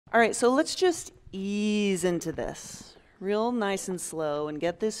All right, so let's just ease into this, real nice and slow, and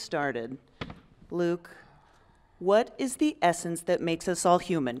get this started. Luke, what is the essence that makes us all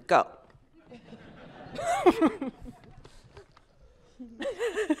human? Go.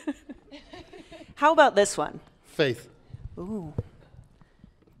 How about this one? Faith. Ooh,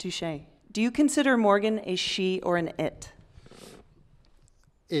 touche. Do you consider Morgan a she or an it?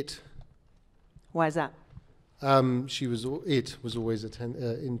 It. Why is that? It was always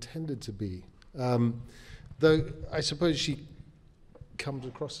intended to be. Though I suppose she comes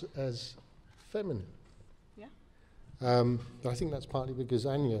across as feminine. Yeah. I think that's partly because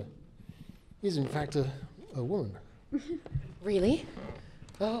Anya is in fact a woman. Really?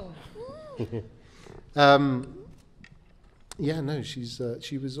 Oh. Yeah, no,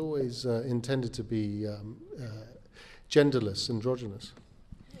 she was always intended to be genderless, androgynous.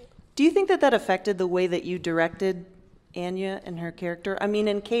 Do you think that that affected the way that you directed Anya and her character? I mean,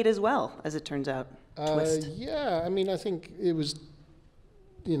 and Kate as well, as it turns out. Twist. Yeah, I mean, I think it was,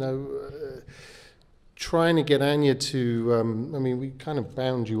 trying to get Anya to, I mean, we kind of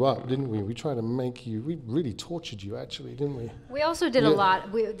bound you up, didn't we? We tried to make you, we really tortured you, actually, didn't we? We also did a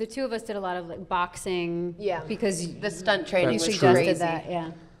lot, the two of us did a lot of like boxing. Yeah. Because the stunt training That's was true. crazy. that,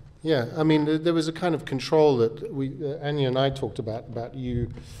 yeah. Yeah, I mean, there was a kind of control that Anya and I talked about you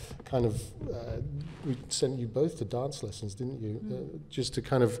kind of, we sent you both to dance lessons, didn't you? Just to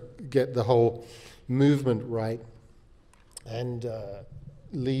kind of get the whole movement right. And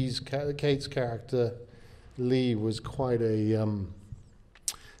Kate's character, Leigh, was quite a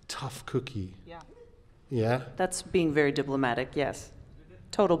tough cookie. Yeah. Yeah? That's being very diplomatic, yes.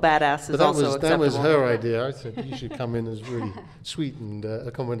 Total badass is But also acceptable. that was her idea. I said you should come in as really sweet and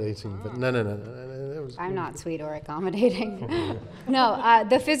accommodating. But no. That was I'm not sweet or accommodating. No, I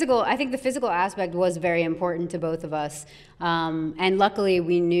think the physical aspect was very important to both of us. And luckily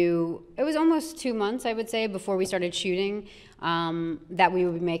we knew, it was almost 2 months, I would say, before we started shooting, that we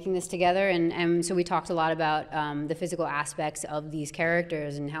would be making this together. And so we talked a lot about the physical aspects of these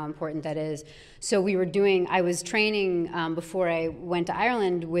characters and how important that is. So I was training before I went to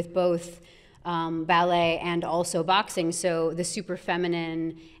Ireland with both ballet and also boxing. So the super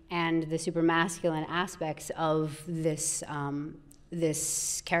feminine and the super masculine aspects of this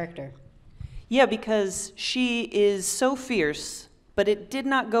character. Yeah, because she is so fierce, but it did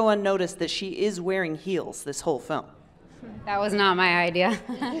not go unnoticed that she is wearing heels this whole film. That was not my idea.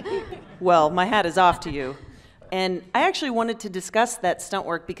 Well, my hat is off to you. And I actually wanted to discuss that stunt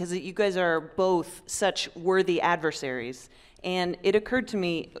work because you guys are both such worthy adversaries. And it occurred to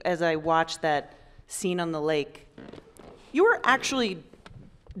me as I watched that scene on the lake, you were actually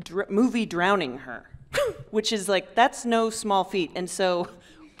movie drowning her, which is like, that's no small feat. And so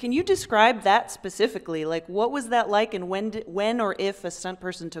can you describe that specifically? Like, what was that like, and when or if a stunt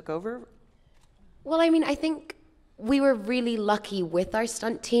person took over? Well, I mean, I think we were really lucky with our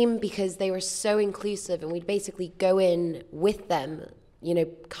stunt team because they were so inclusive, and we'd basically go in with them,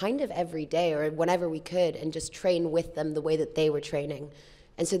 kind of every day or whenever we could, and just train with them the way that they were training.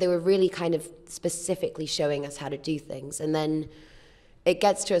 And so they were really kind of specifically showing us how to do things. And then it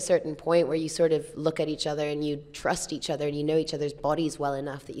gets to a certain point where you sort of look at each other and you trust each other and you know each other's bodies well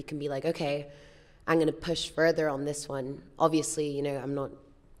enough that you can be like, okay, I'm going to push further on this one. Obviously,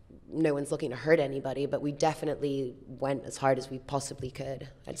 no one's looking to hurt anybody, but we definitely went as hard as we possibly could,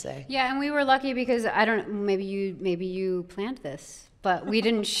 I'd say. Yeah, and we were lucky because maybe you planned this, but we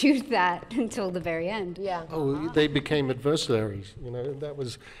didn't shoot that until the very end. Yeah. Oh, they became adversaries.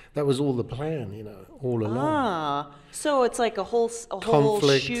 That was all the plan. All along. Ah, so it's like a whole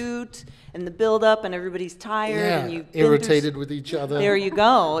Conflict. shoot and the build up, and everybody's tired, Yeah, and you irritated with each other. There you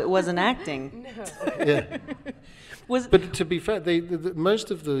go. It wasn't acting. No. Yeah. But to be fair, most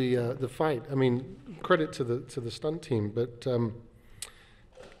of the fight. I mean, credit to the stunt team, but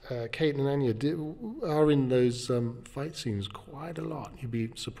Kate and Anya are in those fight scenes quite a lot. You'd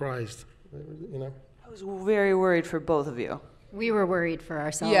be surprised, I was very worried for both of you. We were worried for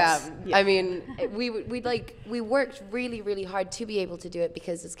ourselves. Yeah. I mean, we worked really, really hard to be able to do it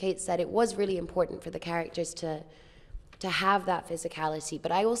because, as Kate said, it was really important for the characters to have that physicality.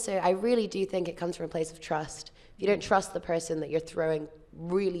 But I really do think it comes from a place of trust. If you don't trust the person that you're throwing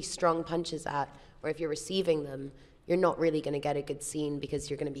really strong punches at, or if you're receiving them, you're not really going to get a good scene because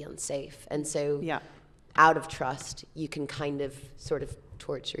you're going to be unsafe. And so out of trust, you can kind of sort of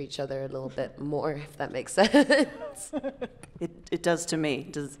torture each other a little bit more, if that makes sense. It does to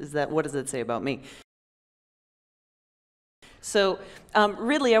me. What does it say about me? So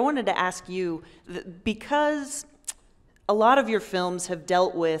Ridley, I wanted to ask you, because a lot of your films have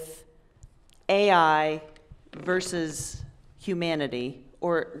dealt with AI versus humanity,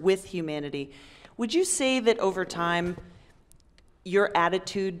 or with humanity. Would you say that over time, your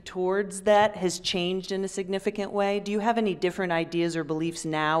attitude towards that has changed in a significant way? Do you have any different ideas or beliefs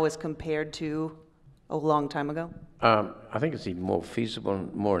now as compared to a long time ago? I think it's even more feasible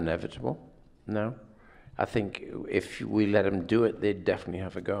and more inevitable now. I think if we let them do it, they'd definitely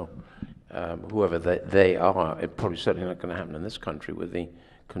have a go. Whoever they are, it's probably certainly not going to happen in this country with the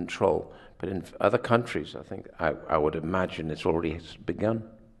control. But in other countries, I think, I would imagine it's already begun.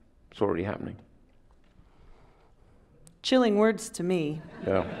 It's already happening. Chilling words to me.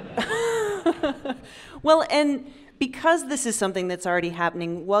 Yeah. Well, and because this is something that's already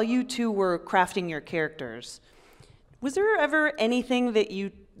happening, while you two were crafting your characters, was there ever anything that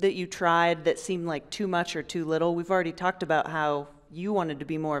you tried that seemed like too much or too little? We've already talked about how you wanted to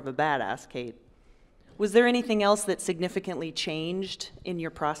be more of a badass, Kate. Was there anything else that significantly changed in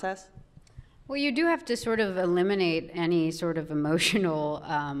your process? Well, you do have to sort of eliminate any sort of emotional,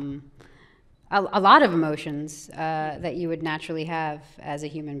 a lot of emotions that you would naturally have as a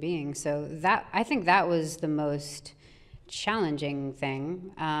human being. So that, I think that was the most challenging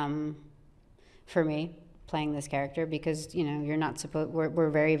thing for me, playing this character, because, you know, you're not supposed, we're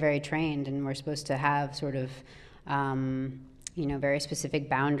very, very trained, and we're supposed to have sort of, you know, very specific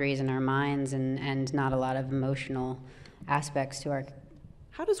boundaries in our minds, and not a lot of emotional aspects to our.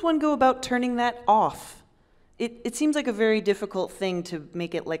 How does one go about turning that off? It seems like a very difficult thing to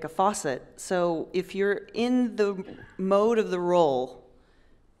make it like a faucet. So if you're in the mode of the role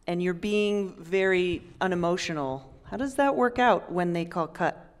and you're being very unemotional, how does that work out when they call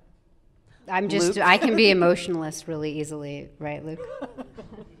cut? Luke? I can be emotionless really easily, right, Luke?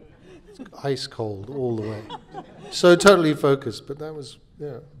 Ice cold all the way. So totally focused, but that was,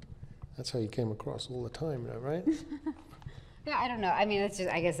 yeah, that's how you came across all the time, right? Yeah, I don't know. I mean,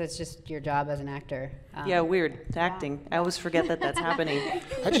 I guess that's just your job as an actor. Yeah, weird. It's acting. I always forget that that's happening.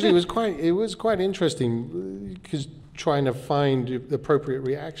 Actually, it was quite interesting, because trying to find the appropriate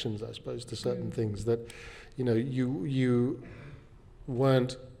reactions, I suppose, to certain things that, you know, you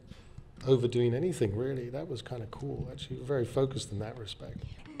weren't overdoing anything really. That was kind of cool. Actually, very focused in that respect.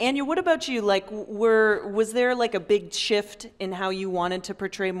 Anya, what about you? Like, was there like a big shift in how you wanted to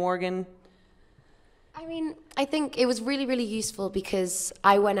portray Morgan? I mean, I think it was really, really useful because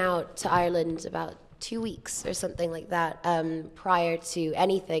I went out to Ireland about 2 weeks or something like that prior to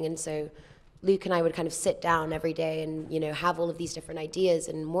anything. And so Luke and I would kind of sit down every day and, you know, have all of these different ideas.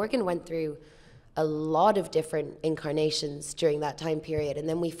 And Morgan went through a lot of different incarnations during that time period. And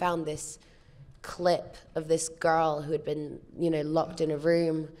then we found this clip of this girl who had been, you know, locked in a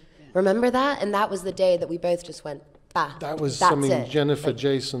room. Remember that? And that was the day that we both just went, that was something Jennifer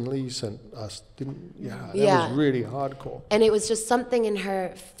Jason Leigh sent us, didn't? Yeah, that was really hardcore. And it was just something in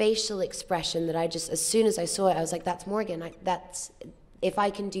her facial expression that I just, as soon as I saw it, I was like, that's Morgan. If I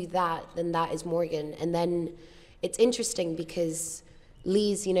can do that, then that is Morgan. And then it's interesting because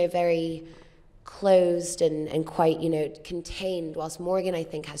Leigh's, you know, very closed and quite, you know, contained, whilst Morgan, I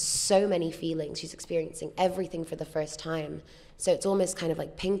think, has so many feelings. She's experiencing everything for the first time. So it's almost kind of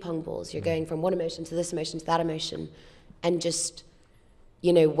like ping pong balls. You're going from one emotion to this emotion to that emotion. And just,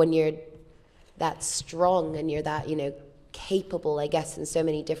 you know, when you're that strong and you're that, you know, capable, I guess, in so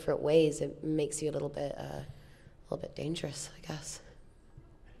many different ways, it makes you a little bit dangerous, I guess.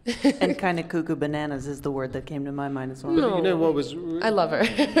 And kind of cuckoo bananas is the word that came to my mind as well. But you know what was... I love her.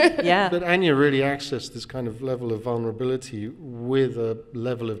 Yeah. But Anya really accessed this kind of level of vulnerability with a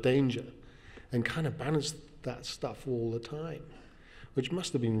level of danger and kind of balanced that stuff all the time, which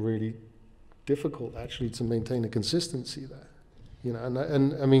must have been really difficult actually to maintain a consistency there, you know.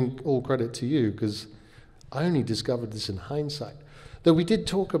 And I mean, all credit to you, because I only discovered this in hindsight. Though we did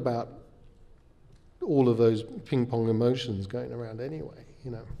talk about all of those ping pong emotions going around anyway,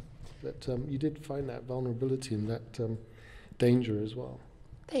 you know. But you did find that vulnerability and that danger as well.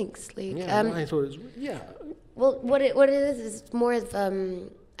 Thanks, Leigh. Yeah, I thought it was, yeah. Well, what it is more of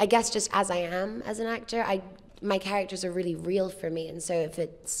I guess just as I am as an actor, my characters are really real for me, and so if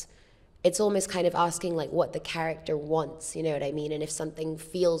it's almost kind of asking like what the character wants, you know what I mean? And if something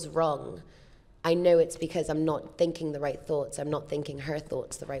feels wrong, I know it's because I'm not thinking the right thoughts, I'm not thinking her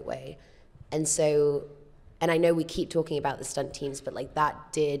thoughts the right way. And so, and I know we keep talking about the stunt teams, but like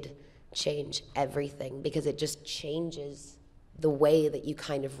that did change everything, because it just changes the way that you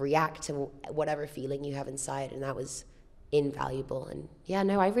kind of react to whatever feeling you have inside, and that was invaluable. And yeah,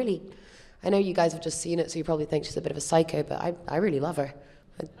 no, I know you guys have just seen it, so you probably think she's a bit of a psycho, but I really love her.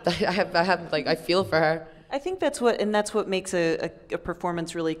 I feel for her. I think that's what makes a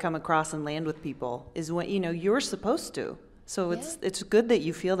performance really come across and land with people, is when, you know, you're supposed to. So it's good that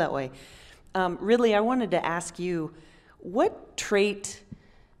you feel that way. Ridley, I wanted to ask you, what trait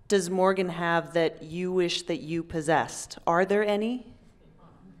does Morgan have that you wish that you possessed? Are there any?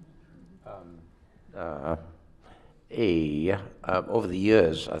 Over the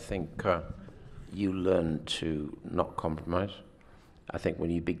years, I think you learn to not compromise. I think when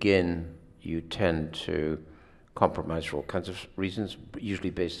you begin, you tend to compromise for all kinds of reasons, usually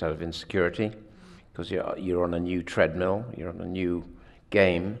based out of insecurity, because you're on a new treadmill, you're on a new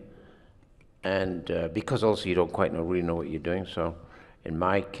game, and because also you don't quite really know what you're doing. So in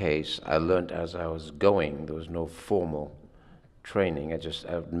my case, I learned as I was going. There was no formal training. I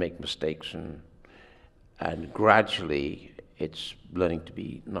would make mistakes, and gradually it's learning to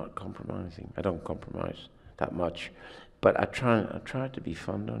be not compromising. I don't compromise that much, but I try to be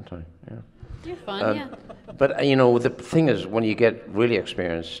fun, don't I? Yeah. You're fun, yeah. But the thing is, when you get really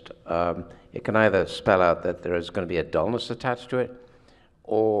experienced, it can either spell out that there is going to be a dullness attached to it,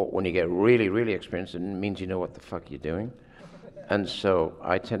 or when you get really, really experienced, it means you know what the fuck you're doing. And so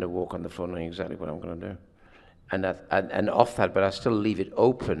I tend to walk on the floor knowing exactly what I'm going to do. And off that, but I still leave it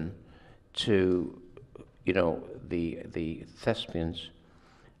open to, the thespians,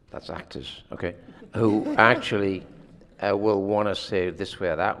 that's actors, okay, who actually will want to say this way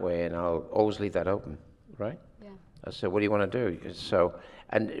or that way, and I'll always leave that open, right? Yeah. I say, what do you want to do? So,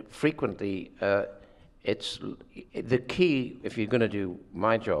 and frequently, it's the key, if you're going to do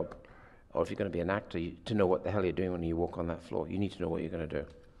my job, or if you're going to be an actor, to know what the hell you're doing when you walk on that floor. You need to know what you're going to do.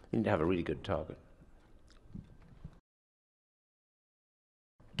 You need to have a really good target.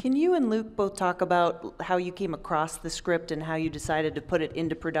 Can you and Luke both talk about how you came across the script and how you decided to put it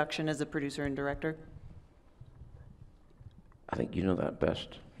into production as a producer and director? I think you know that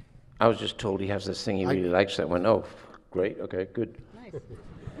best. I was just told he has this thing he really likes. That went, oh, great, okay, good. Nice.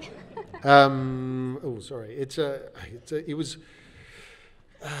 Sorry. It was.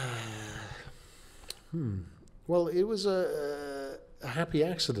 Well, it was a happy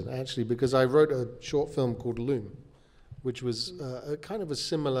accident actually, because I wrote a short film called Loom, which was a kind of a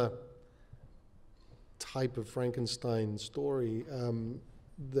similar type of Frankenstein story.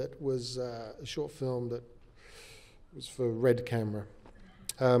 That was a short film that was for Red Camera.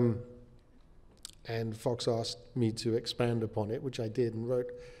 And Fox asked me to expand upon it, which I did, and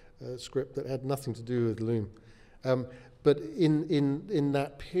wrote a script that had nothing to do with Loom. But in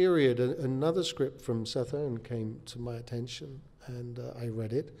that period, another script from Seth Owen came to my attention, and I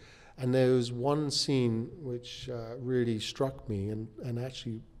read it. And there was one scene which really struck me, and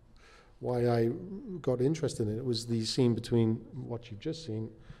actually why I got interested in it was the scene between what you've just seen,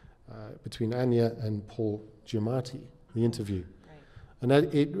 between Anya and Paul Giamatti, the interview. Right. And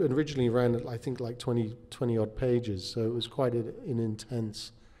it originally ran, I think, like 20 odd pages, so it was quite an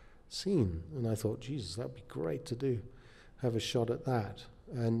intense scene. And I thought, Jesus, that'd be great to do, have a shot at that.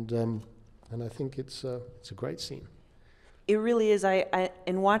 And I think it's a great scene. It really is.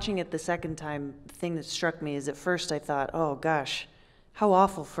 In watching it the second time, the thing that struck me is at first I thought, oh gosh, how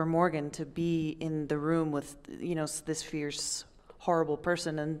awful for Morgan to be in the room with, this fierce, horrible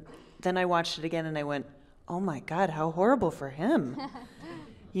person. And then I watched it again and I went, oh my God, how horrible for him.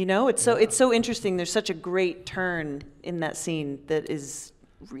 It's so interesting. There's such a great turn in that scene that is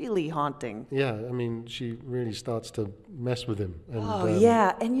really haunting. Yeah, I mean, she really starts to mess with him. And,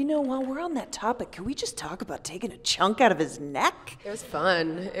 yeah. And while we're on that topic, can we just talk about taking a chunk out of his neck? It was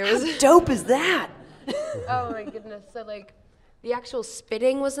fun. How dope is that? Oh my goodness. So the actual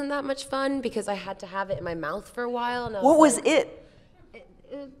spitting wasn't that much fun because I had to have it in my mouth for a while. And what was it?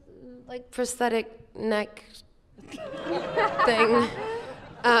 Like prosthetic neck thing.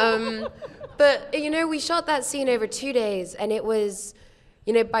 But we shot that scene over 2 days, and it was,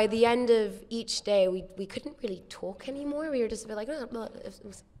 by the end of each day, we couldn't really talk anymore. We were just a bit like, oh, it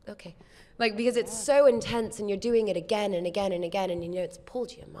was okay. Because it's so intense, and you're doing it again and again and again, and it's Paul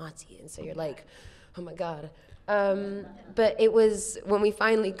Giamatti, and so you're like, oh my God. But it was, when we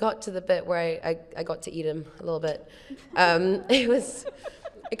finally got to the bit where I got to eat him a little bit,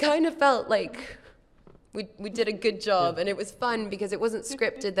 it kind of felt like we did a good job, and it was fun because it wasn't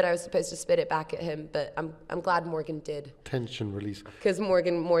scripted that I was supposed to spit it back at him, but I'm glad Morgan did. Tension release. Because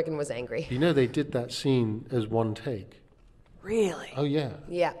Morgan was angry. They did that scene as one take. Really? Oh yeah.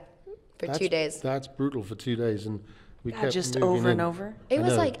 Yeah, for 2 days. That's brutal for 2 days, and we kept just moving over in. and over? It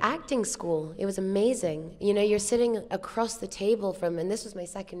was like acting school. It was amazing. You're sitting across the table from, and this was my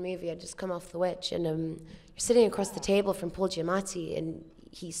second movie, I'd just come off The Witch, and you're sitting across the table from Paul Giamatti, and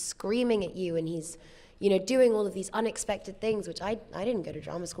he's screaming at you, and he's doing all of these unexpected things, which I didn't go to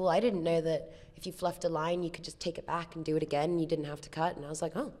drama school. I didn't know that if you fluffed a line, you could just take it back and do it again, and you didn't have to cut. And I was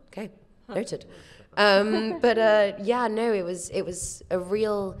like, oh, okay, noted. It was a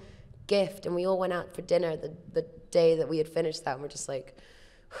real gift, and we all went out for dinner the day that we had finished that, and we're just like,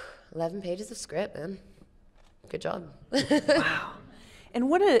 11 pages of script, man. Good job. Wow. And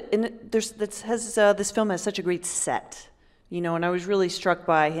this film has such a great set, you know, and I was really struck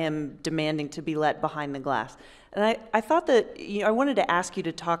by him demanding to be let behind the glass. And I thought that, you know, I wanted to ask you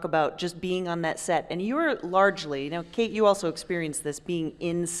to talk about just being on that set. And you were largely, you know, Kate, you also experienced this being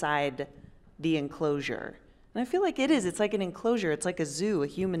inside the enclosure. And I feel like it's like an enclosure. It's like a zoo, a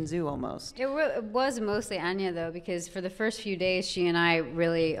human zoo almost. It was mostly Anya, though, because for the first few days, she and I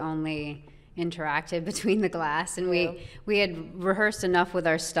really only interacted between the glass. And we had rehearsed enough with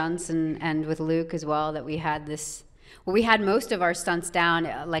our stunts and with Luke as well that we had this... Well, we had most of our stunts down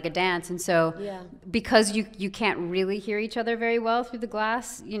like a dance, and so because you can't really hear each other very well through the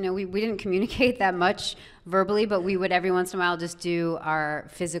glass, you know, we didn't communicate that much verbally, but we would every once in a while just do our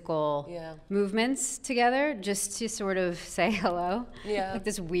physical movements together just to sort of say hello. Yeah. Like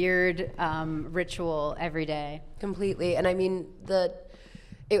this weird ritual every day. Completely. And I mean,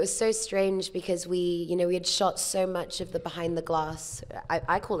 it was so strange because we had shot so much of the behind the glass.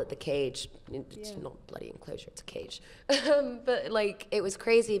 I call it the cage. It's not bloody enclosure, it's a cage. But like, it was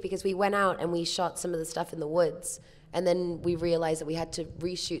crazy because we went out and we shot some of the stuff in the woods, and then we realized that we had to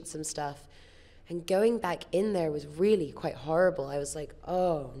reshoot some stuff. And going back in there was really quite horrible. I was like,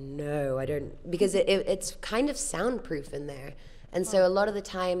 oh no, because it's kind of soundproof in there. And so a lot of the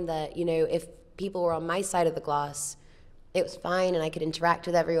time that, you know, if people were on my side of the glass, it was fine and I could interact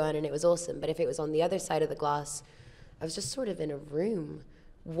with everyone and it was awesome. But if it was on the other side of the glass, I was just sort of in a room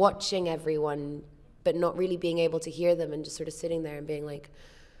watching everyone, but not really being able to hear them, and just sort of sitting there and being like,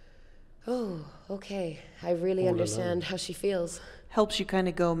 oh, okay, I really understand how she feels. Helps you kind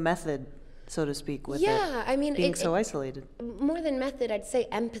of go method, so to speak, with I mean, being so isolated. More than method, I'd say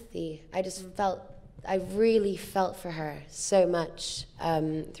empathy. I really felt for her so much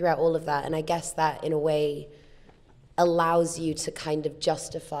throughout all of that. And I guess that in a way allows you to kind of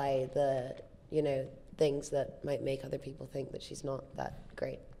justify the, you know, things that might make other people think that she's not that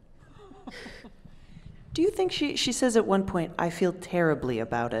great. Do you think she says at one point, I feel terribly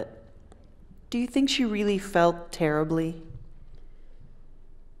about it. Do you think she really felt terribly?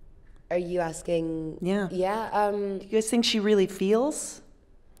 Are you asking? Yeah. Yeah. Do you guys think she really feels?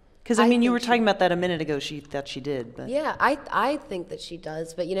 Because, I mean, you were talking about that a minute ago, that she did. But. Yeah, I think that she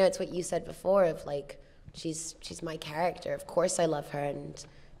does. But, you know, it's what you said before of, like, she's my character. Of course I love her. And,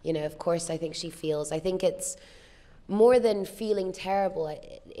 you know, of course I think she feels. I think it's more than feeling terrible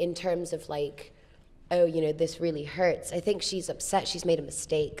in terms of, like, oh, you know, this really hurts. I think she's upset she's made a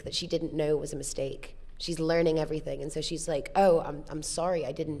mistake that she didn't know was a mistake. She's learning everything. And so she's like, oh, I'm sorry.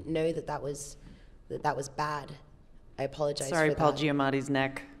 I didn't know that was bad. I apologize for that. Sorry, Paul Giamatti's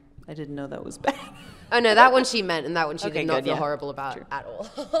neck. I didn't know that was bad. Oh, no, that one she meant, and that one she did not feel yeah. horrible about at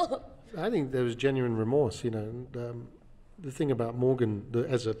all. I think there was genuine remorse, you know. And, the thing about Morgan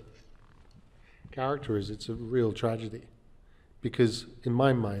as a character is it's a real tragedy. Because in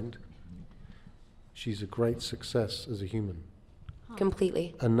my mind, she's a great success as a human.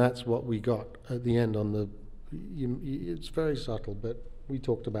 Completely. And that's what we got at the end on the... it's very subtle, but we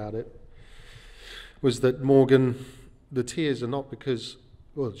talked about it. Was that Morgan, the tears are not because...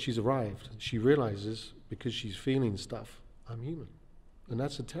 Well, she's arrived. She realizes, because she's feeling stuff, I'm human. And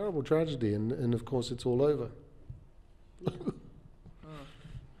that's a terrible tragedy, and of course it's all over.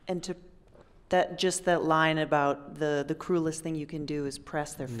 And that line about the cruelest thing you can do is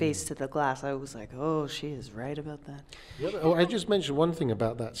press their face to the glass, I was like, oh, she is right about that. Yeah, I just mentioned one thing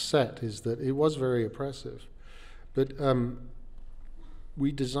about that set, is that it was very oppressive. But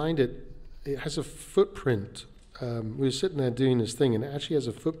we designed it, it has a footprint. We were sitting there doing this thing, and it actually has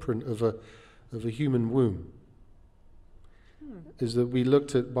a footprint of a human womb. Is that we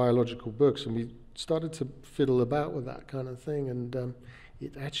looked at biological books and we started to fiddle about with that kind of thing, and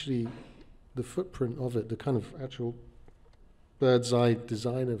it actually, the footprint of it, the kind of actual bird's eye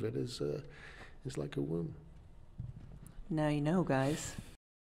design of it is like a womb. Now you know, guys.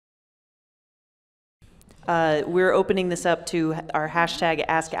 We're opening this up to our hashtag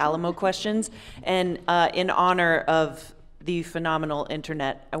Ask Alamo questions, and in honor of the phenomenal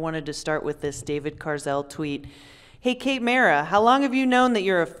internet, I wanted to start with this David Carzell tweet. Hey, Kate Mara, how long have you known that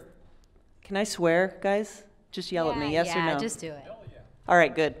you're a... Can I swear, guys? Just yell at me, yes or no? Yeah, just do it. All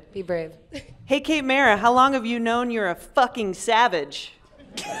right, good. Be brave. Hey, Kate Mara, how long have you known you're a fucking savage?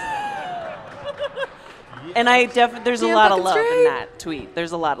 And there's a lot of love in that tweet.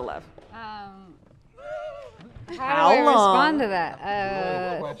 There's a lot of love. How do I respond to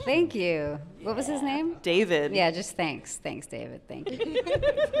that? Thank you. What was his name? David. Yeah, just thanks. Thanks, David. Thank you.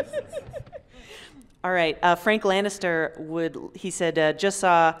 All right. Frank Lannister he said, just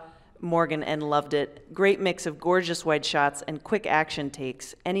saw Morgan and loved it. Great mix of gorgeous wide shots and quick action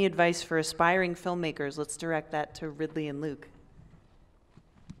takes. Any advice for aspiring filmmakers? Let's direct that to Ridley and Luke.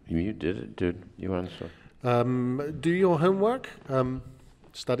 You did it, dude. You answer. Do your homework.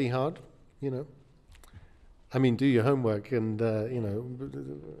 Study hard. I mean, do your homework and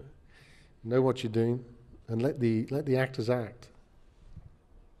know what you're doing, and let the actors act.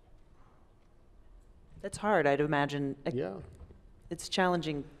 That's hard, I'd imagine. Yeah. It's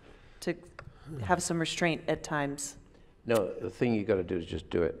challenging to have some restraint at times. No, the thing you got to do is just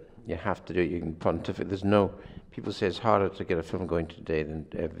do it. You have to do it. You can pontificate. People say it's harder to get a film going today than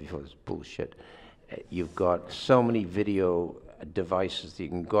ever before. It's bullshit. You've got so many video devices that you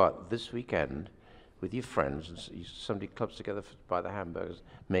can go out this weekend with your friends, and somebody clubs together to buy the hamburgers,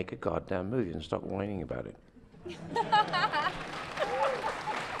 make a goddamn movie and stop whining about it. There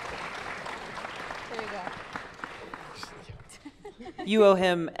you go. You owe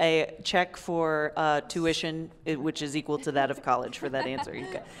him a check for tuition, which is equal to that of college for that answer.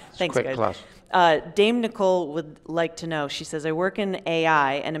 Thanks, quick guys. class. Dame Nicole would like to know, she says, I work in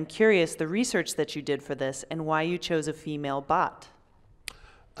AI, and I'm curious the research that you did for this and why you chose a female bot.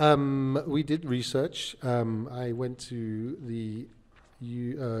 We did research. I went to the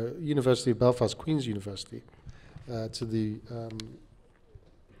University of Belfast, Queen's University, to the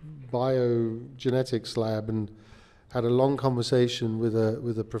biogenetics lab, and had a long conversation with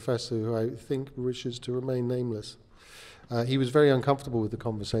a professor who I think wishes to remain nameless. He was very uncomfortable with the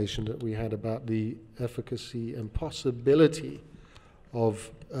conversation that we had about the efficacy and possibility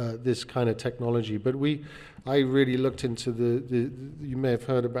of this kind of technology. But I really looked into you may have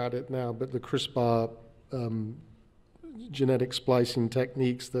heard about it now, but the CRISPR genetic splicing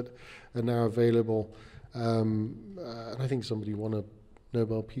techniques that are now available. And I think somebody won a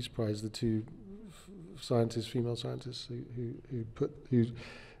Nobel Peace Prize, the two female scientists who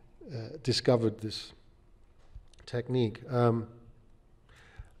discovered this technique.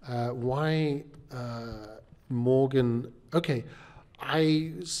 Why Morgan? Okay,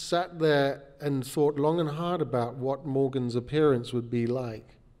 I sat there and thought long and hard about what Morgan's appearance would be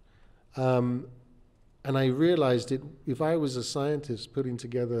like. And I realized if I was a scientist putting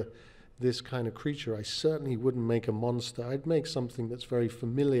together this kind of creature, I certainly wouldn't make a monster. I'd make something that's very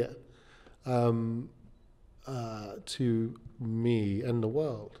familiar to me and the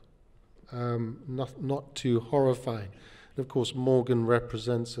world, not too horrifying. And of course, Morgan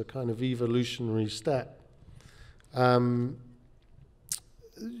represents a kind of evolutionary step. I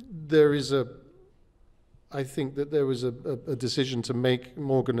think that there was a decision to make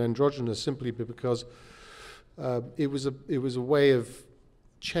Morgan androgynous simply because it was a way of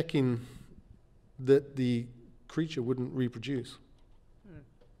checking that the creature wouldn't reproduce.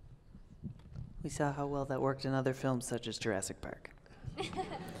 We saw how well that worked in other films such as Jurassic Park.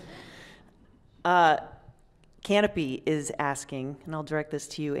 Canopy is asking, and I'll direct this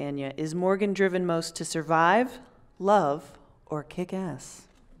to you, Anya, is Morgan driven most to survive, love, or kick ass?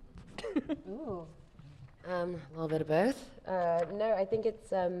 Ooh. A little bit of both. No, I think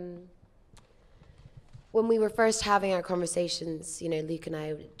it's when we were first having our conversations, Luke and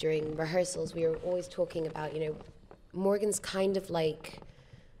I, during rehearsals, we were always talking about, Morgan's kind of like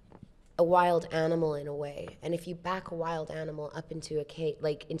a wild animal in a way. And if you back a wild animal up into a cage,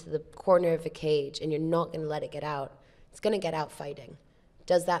 like into the corner of a cage, and you're not going to let it get out, it's going to get out fighting.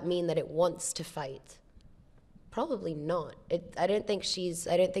 Does that mean that it wants to fight? Probably not. I don't think she's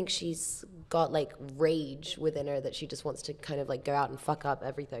got like rage within her that she just wants to kind of like go out and fuck up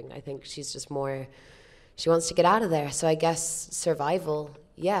everything. I think she's just more, she wants to get out of there. So I guess survival,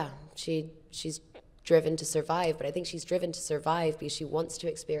 yeah, she's driven to survive, but I think she's driven to survive because she wants to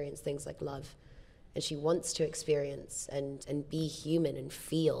experience things like love, and she wants to experience and be human and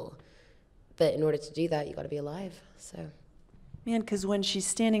feel. But in order to do that, you got to be alive. So. Man, because when she's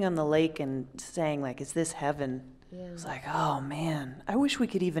standing on the lake and saying, like, is this heaven? Yeah. It's like, oh, man, I wish we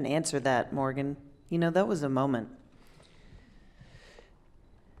could even answer that, Morgan. That was a moment.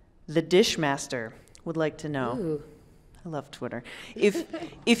 The Dishmaster would like to know. Ooh. I love Twitter.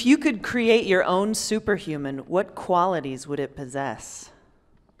 If you could create your own superhuman, what qualities would it possess?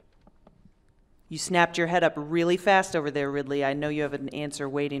 You snapped your head up really fast over there, Ridley. I know you have an answer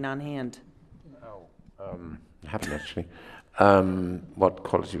waiting on hand. I haven't actually. What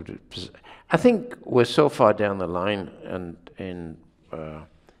quality would it possess? I think we're so far down the line and in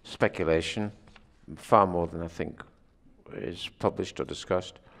speculation, far more than I think is published or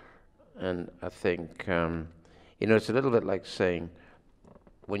discussed. And I think, it's a little bit like saying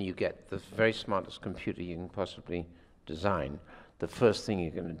when you get the very smartest computer you can possibly design, the first thing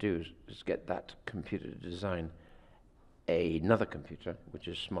you're going to do is get that computer to design another computer, which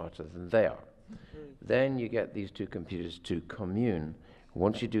is smarter than they are. Then you get these two computers to commune.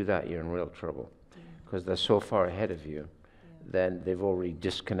 Once you do that, you're in real trouble, because they're so far ahead of you. Then they've already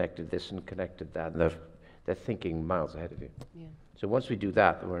disconnected this and connected that, and they're thinking miles ahead of you. Yeah. So once we do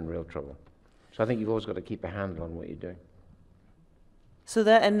that, we're in real trouble. So I think you've always got to keep a handle on what you're doing. So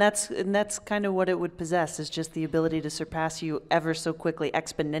that's kind of what it would possess, is just the ability to surpass you ever so quickly,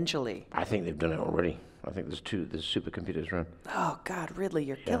 exponentially. I think they've done it already. I think there's supercomputers around. Oh God, Ridley,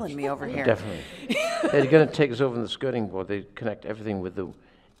 you're killing me over here. Definitely. They're going to take us over in the skirting board. They connect everything with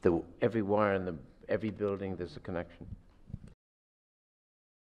the every wire in every building. There's a connection.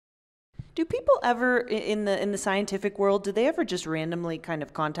 Do people ever in the scientific world, do they ever just randomly kind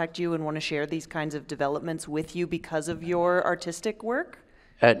of contact you and want to share these kinds of developments with you because of your artistic work?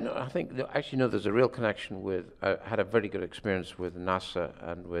 No, I think actually no. There's a real connection with. I had a very good experience with NASA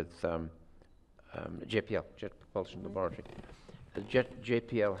and with JPL, Jet Propulsion Laboratory. The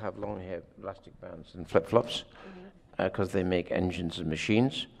JPL have long hair elastic bands and flip-flops because they make engines and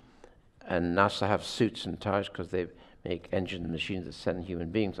machines, and NASA have suits and ties because they make engines and machines that send human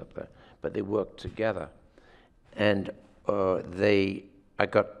beings up there. But they work together, and I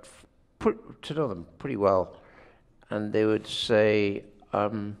got to know them pretty well, and they would say,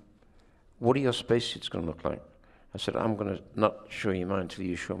 what are your spacesuits going to look like? I said, I'm going to not show you mine until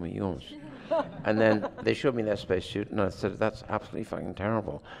you show me yours. And then they showed me their spacesuit, and I said, that's absolutely fucking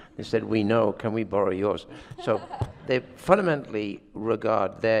terrible. They said, we know, can we borrow yours? So they fundamentally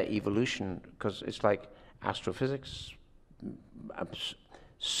regard their evolution, because it's like astrophysics,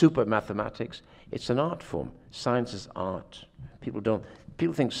 super mathematics. It's an art form. Science is art. People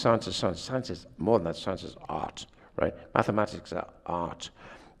think science is science. Science is more than that. Science is art, right? Mathematics are art.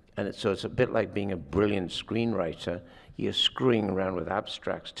 And so it's a bit like being a brilliant screenwriter. You're screwing around with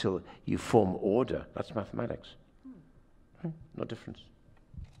abstracts till you form order. That's mathematics. No difference.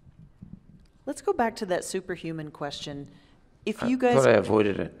 Let's go back to that superhuman question. If I you guys... thought I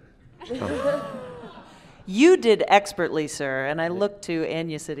avoided it. You did expertly, sir, and I look to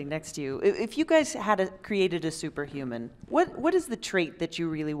Anya sitting next to you. If you guys had created a superhuman, what is the trait that you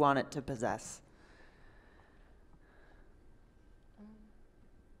really want it to possess?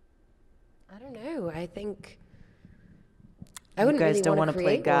 I don't know. I think I wouldn't You guys really don't want to to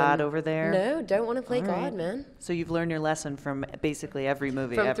play God one. over there? No, don't want to play All God, right. man. So you've learned your lesson from basically every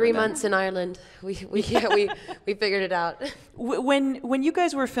movie From ever, 3 then. months in Ireland, we figured it out. When you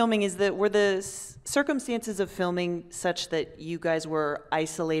guys were filming, were the circumstances of filming such that you guys were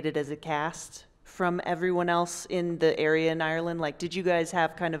isolated as a cast from everyone else in the area in Ireland? Like, did you guys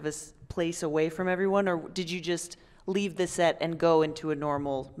have kind of a place away from everyone, or did you just leave the set and go into a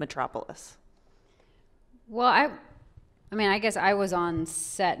normal metropolis? Well, I mean, I guess I was on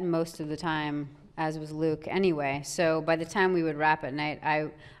set most of the time, as was Luke anyway. So by the time we would wrap at night,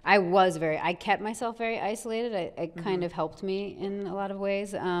 I kept myself very isolated. It kind of helped me in a lot of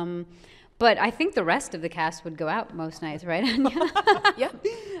ways. But I think the rest of the cast would go out most nights, right, Anya?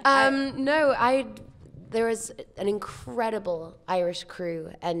 No, there was an incredible Irish crew,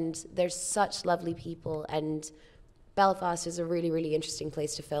 and there's such lovely people, and Belfast is a really, really interesting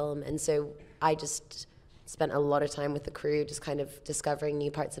place to film, and so I just spent a lot of time with the crew, just kind of discovering new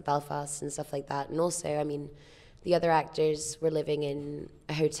parts of Belfast and stuff like that. And also, I mean, the other actors were living in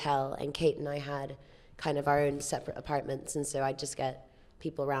a hotel, and Kate and I had kind of our own separate apartments, and so I'd just get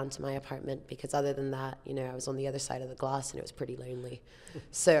people around to my apartment, because other than that, you know, I was on the other side of the glass and it was pretty lonely.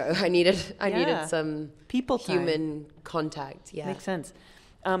 So I needed some people human contact. Yeah. Makes sense.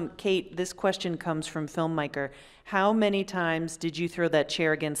 Kate, this question comes from Filmmaker. How many times did you throw that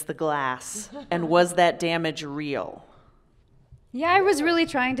chair against the glass? And was that damage real? Yeah, I was really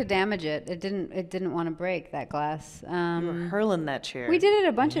trying to damage it. It didn't want to break, that glass. You were hurling that chair. We did it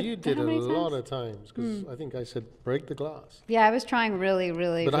a bunch of times. You did it a lot of times, because I think I said, break the glass. Yeah, I was trying really,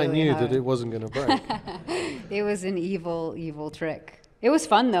 really, But really I knew hard. that it wasn't going to break. It was an evil, evil trick. It was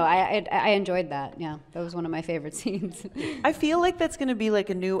fun, though. I enjoyed that. Yeah, that was one of my favorite scenes. I feel like that's going to be like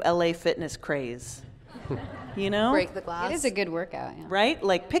a new LA fitness craze. You know? Break the glass. It is a good workout, yeah. Right?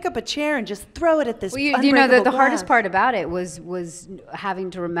 Like pick up a chair and just throw it at this Well, you know, unbreakable the hardest glass. part about it was having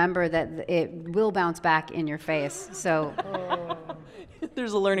to remember that it will bounce back in your face. So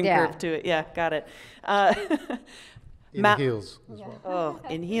There's a learning Yeah. curve to it. Yeah, got it. In Ma- heels as well. Oh,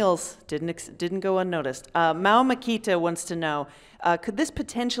 in heels. Didn't go unnoticed. Mao Makita wants to know, could this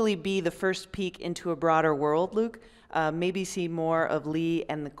potentially be the first peek into a broader world, Luke? Maybe see more of Leigh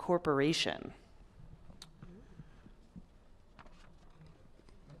and the corporation.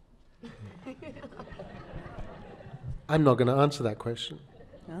 I'm not going to answer that question.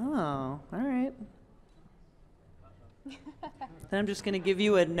 Oh, all right. Then I'm just going to give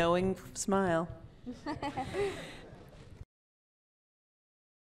you a knowing smile.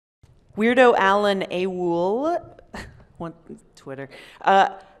 Weirdo Alan Awool, Twitter.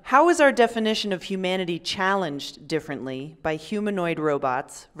 How is our definition of humanity challenged differently by humanoid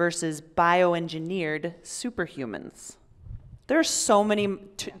robots versus bioengineered superhumans? There are so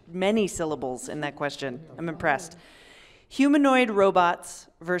many syllables in that question. I'm impressed. Humanoid robots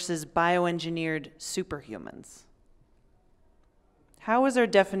versus bioengineered superhumans. How is our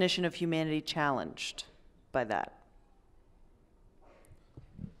definition of humanity challenged by that?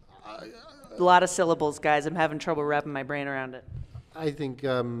 A lot of syllables, guys. I'm having trouble wrapping my brain around it. I think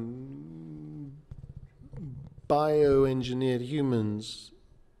bioengineered humans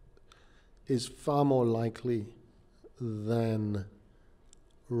is far more likely than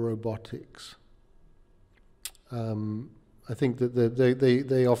robotics. I think that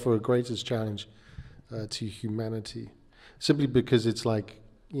they offer a greatest challenge to humanity, simply because it's like,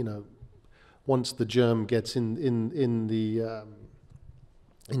 you know, once the germ gets in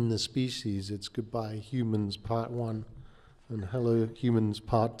the species, it's goodbye humans part 1 and hello humans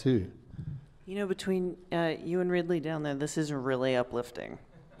part 2. You know, between you and Ridley down there, this is really uplifting.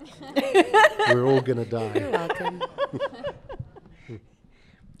 We're all gonna die. You're welcome.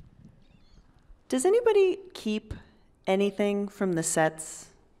 Does anybody keep anything from the sets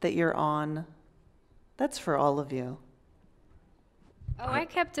that you're on? That's for all of you. Oh, I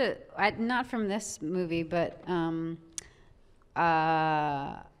kept it, not from this movie, but, oh,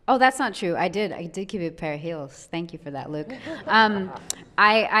 that's not true. I did keep a pair of heels. Thank you for that, Luke.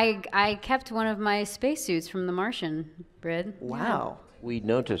 I kept one of my spacesuits from The Martian, Brid. Wow. We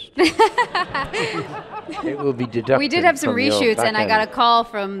noticed. It will be deducted. We did have some from your reshoots, back and I end. got a call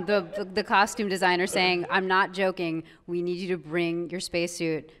from the costume designer saying, "I'm not joking. We need you to bring your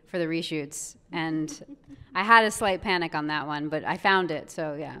spacesuit for the reshoots." And I had a slight panic on that one, but I found it,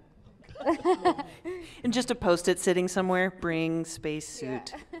 so yeah. And just a Post-it sitting somewhere, bring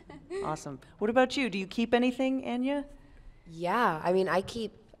spacesuit. Yeah. Awesome. What about you? Do you keep anything, Anya? Yeah, I mean, I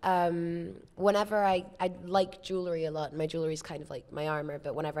keep, whenever I like jewelry a lot, and my jewelry's kind of like my armor,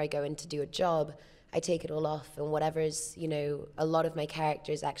 but whenever I go in to do a job, I take it all off, and whatever's, you know, a lot of my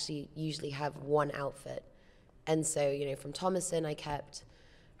characters actually usually have one outfit. And so, you know, from Thomason, I kept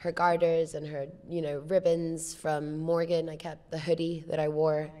her garters and her, you know, ribbons. From Morgan, I kept the hoodie that I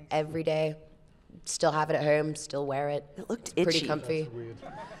wore every day. Still have it at home, still wear it. It looked Pretty itchy. comfy.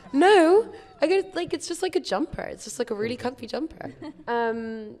 No, I get like, it's just like a jumper. It's just like a really comfy jumper.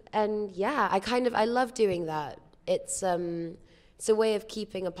 And yeah, I love doing that. It's a way of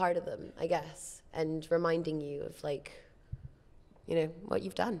keeping a part of them, I guess, and reminding you of, like, you know, what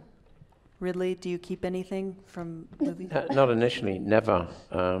you've done. Ridley, do you keep anything from movies? Not initially, never.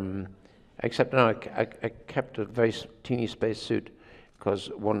 Except now I kept a very teeny spacesuit because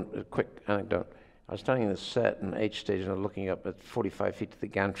a quick anecdote. I was standing in the set in H stage and I was looking up at 45 feet to the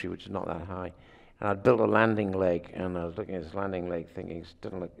gantry, which is not that high. And I'd built a landing leg, and I was looking at this landing leg thinking,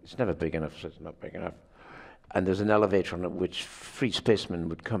 it's never big enough, so it's not big enough. And there's an elevator on it which 3 spacemen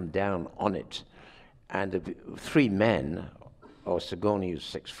would come down on it. And there'd be 3 men, or Sagoni, who's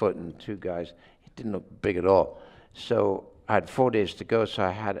 6 foot, and 2 guys. It didn't look big at all. So I had 4 days to go, so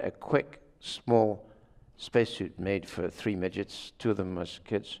I had a quick, small spacesuit made for 3 midgets, 2 of them as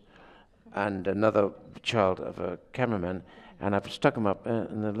kids, and another child of a cameraman, and I stuck them up,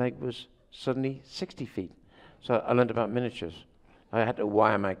 and the leg was suddenly 60 feet. So I learned about miniatures. I had to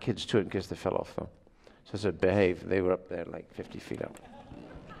wire my kids to it in case they fell off, though. So I said, behave. They were up there like 50 feet up.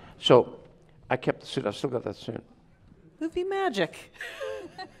 So I kept the suit. I've still got that suit. Movie magic.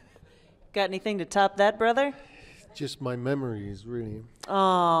 Got anything to top that, brother? Just my memories, really.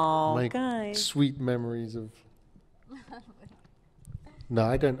 Oh, My guys. sweet memories of... No,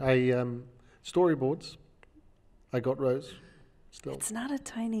 I don't. Storyboards. I got Rose. Still. It's not a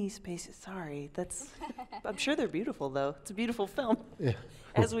tiny space. Sorry. I'm sure they're beautiful, though. It's a beautiful film. Yeah.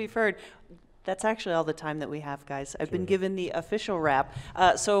 As we've heard. That's actually all the time that we have, guys. I've been given the official wrap.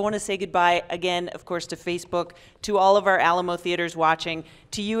 So I want to say goodbye again, of course, to Facebook, to all of our Alamo theaters watching,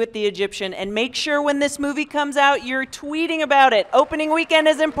 to you at the Egyptian. And make sure when this movie comes out, you're tweeting about it. Opening weekend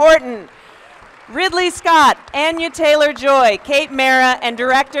is important. Ridley Scott, Anya Taylor-Joy, Kate Mara, and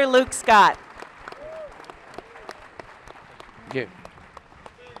director Luke Scott.